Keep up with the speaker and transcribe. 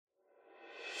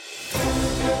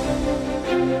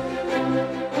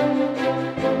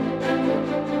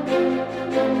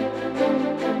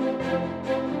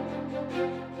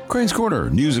Crane's Corner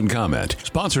News and Comment,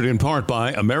 sponsored in part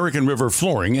by American River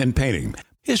Flooring and Painting.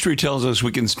 History tells us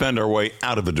we can spend our way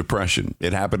out of a depression.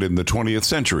 It happened in the 20th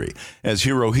century as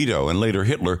Hirohito and later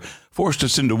Hitler forced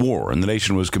us into war and the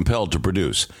nation was compelled to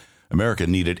produce. America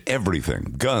needed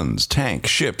everything: guns, tanks,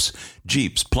 ships,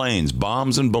 jeeps, planes,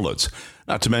 bombs, and bullets,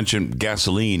 not to mention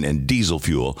gasoline and diesel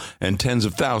fuel and tens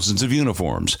of thousands of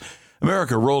uniforms.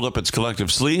 America rolled up its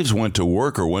collective sleeves, went to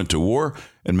work or went to war,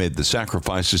 and made the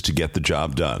sacrifices to get the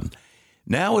job done.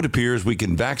 Now it appears we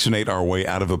can vaccinate our way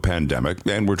out of a pandemic,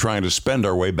 and we're trying to spend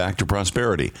our way back to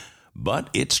prosperity.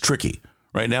 But it's tricky.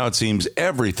 Right now it seems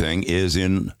everything is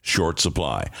in short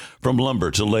supply. From lumber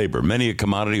to labor, many a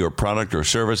commodity or product or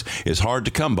service is hard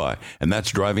to come by, and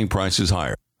that's driving prices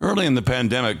higher. Early in the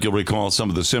pandemic, you'll recall some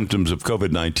of the symptoms of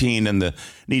COVID-19 and the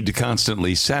need to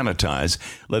constantly sanitize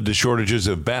led to shortages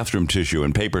of bathroom tissue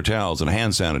and paper towels and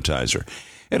hand sanitizer.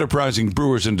 Enterprising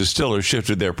brewers and distillers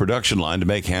shifted their production line to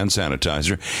make hand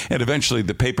sanitizer, and eventually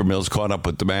the paper mills caught up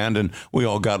with demand and we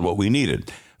all got what we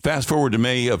needed. Fast forward to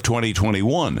May of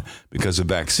 2021. Because of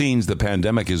vaccines, the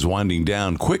pandemic is winding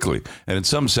down quickly, and in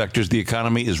some sectors the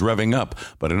economy is revving up,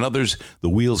 but in others the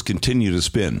wheels continue to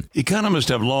spin. Economists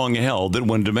have long held that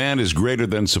when demand is greater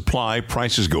than supply,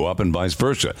 prices go up and vice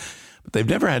versa. But they've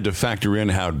never had to factor in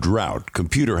how drought,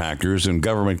 computer hackers, and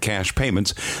government cash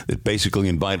payments that basically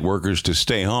invite workers to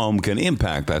stay home can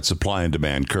impact that supply and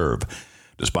demand curve.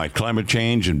 Despite climate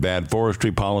change and bad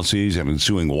forestry policies and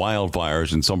ensuing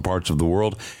wildfires in some parts of the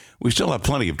world, we still have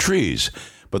plenty of trees.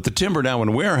 But the timber now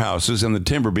in warehouses and the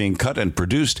timber being cut and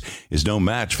produced is no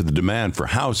match for the demand for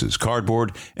houses,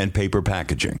 cardboard, and paper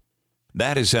packaging.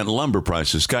 That has sent lumber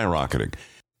prices skyrocketing.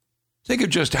 Think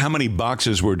of just how many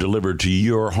boxes were delivered to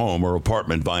your home or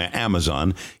apartment via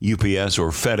Amazon, UPS, or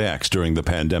FedEx during the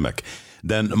pandemic.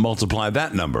 Then multiply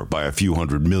that number by a few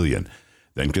hundred million.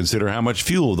 Then consider how much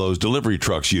fuel those delivery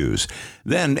trucks use.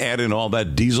 Then add in all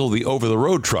that diesel the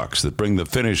over-the-road trucks that bring the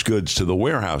finished goods to the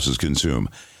warehouses consume.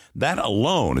 That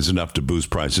alone is enough to boost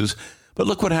prices. But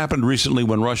look what happened recently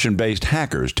when Russian-based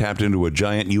hackers tapped into a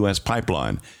giant U.S.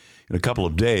 pipeline. In a couple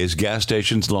of days, gas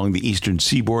stations along the eastern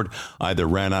seaboard either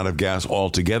ran out of gas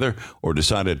altogether or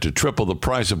decided to triple the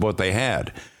price of what they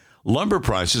had. Lumber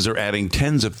prices are adding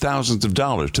tens of thousands of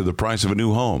dollars to the price of a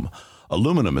new home.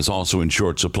 Aluminum is also in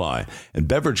short supply, and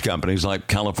beverage companies like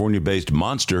California-based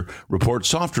Monster report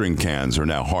soft drink cans are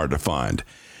now hard to find.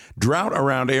 Drought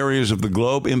around areas of the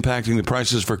globe impacting the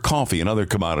prices for coffee and other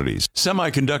commodities.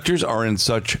 Semiconductors are in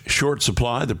such short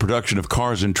supply, the production of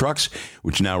cars and trucks,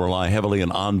 which now rely heavily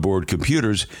on onboard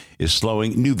computers, is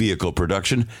slowing new vehicle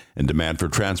production, and demand for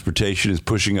transportation is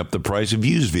pushing up the price of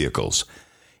used vehicles.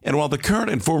 And while the current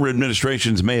and former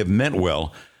administrations may have meant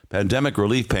well, pandemic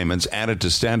relief payments added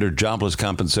to standard jobless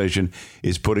compensation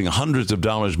is putting hundreds of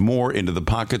dollars more into the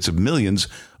pockets of millions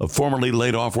of formerly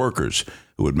laid-off workers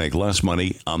who would make less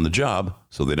money on the job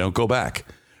so they don't go back.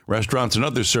 Restaurants and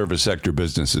other service sector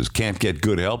businesses can't get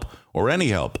good help or any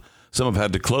help. Some have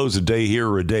had to close a day here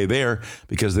or a day there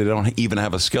because they don't even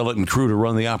have a skeleton crew to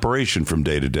run the operation from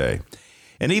day to day.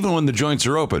 And even when the joints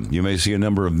are open, you may see a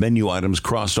number of menu items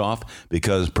crossed off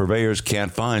because purveyors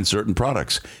can't find certain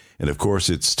products. And of course,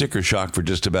 it's sticker shock for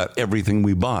just about everything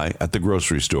we buy at the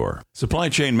grocery store. Supply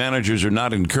chain managers are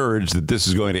not encouraged that this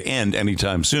is going to end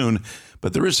anytime soon,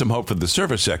 but there is some hope for the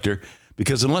service sector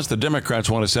because unless the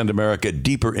Democrats want to send America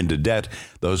deeper into debt,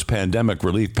 those pandemic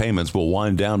relief payments will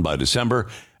wind down by December,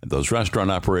 and those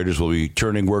restaurant operators will be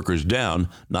turning workers down,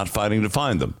 not fighting to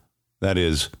find them. That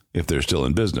is, if they're still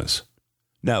in business.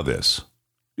 Now this.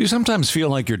 Do you sometimes feel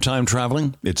like you're time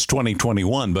traveling? It's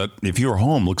 2021, but if your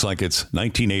home looks like it's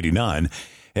 1989,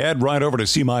 head right over to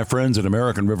see my friends at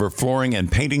American River Flooring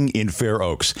and Painting in Fair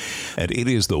Oaks. And it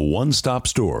is the one-stop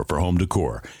store for home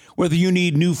decor. Whether you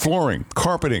need new flooring,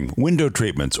 carpeting, window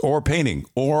treatments, or painting,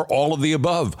 or all of the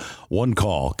above, one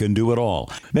call can do it all.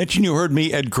 Mention you heard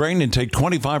me, Ed Crane, and take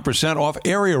 25% off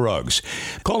area rugs.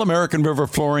 Call American River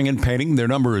Flooring and Painting. Their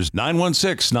number is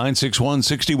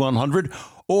 916-961-6100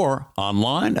 or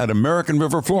online at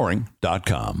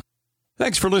AmericanRiverFlooring.com.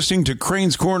 Thanks for listening to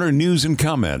Crane's Corner News and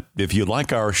Comment. If you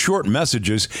like our short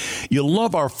messages, you'll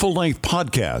love our full-length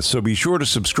podcast, so be sure to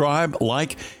subscribe,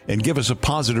 like, and give us a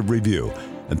positive review.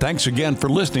 And thanks again for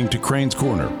listening to Crane's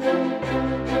Corner.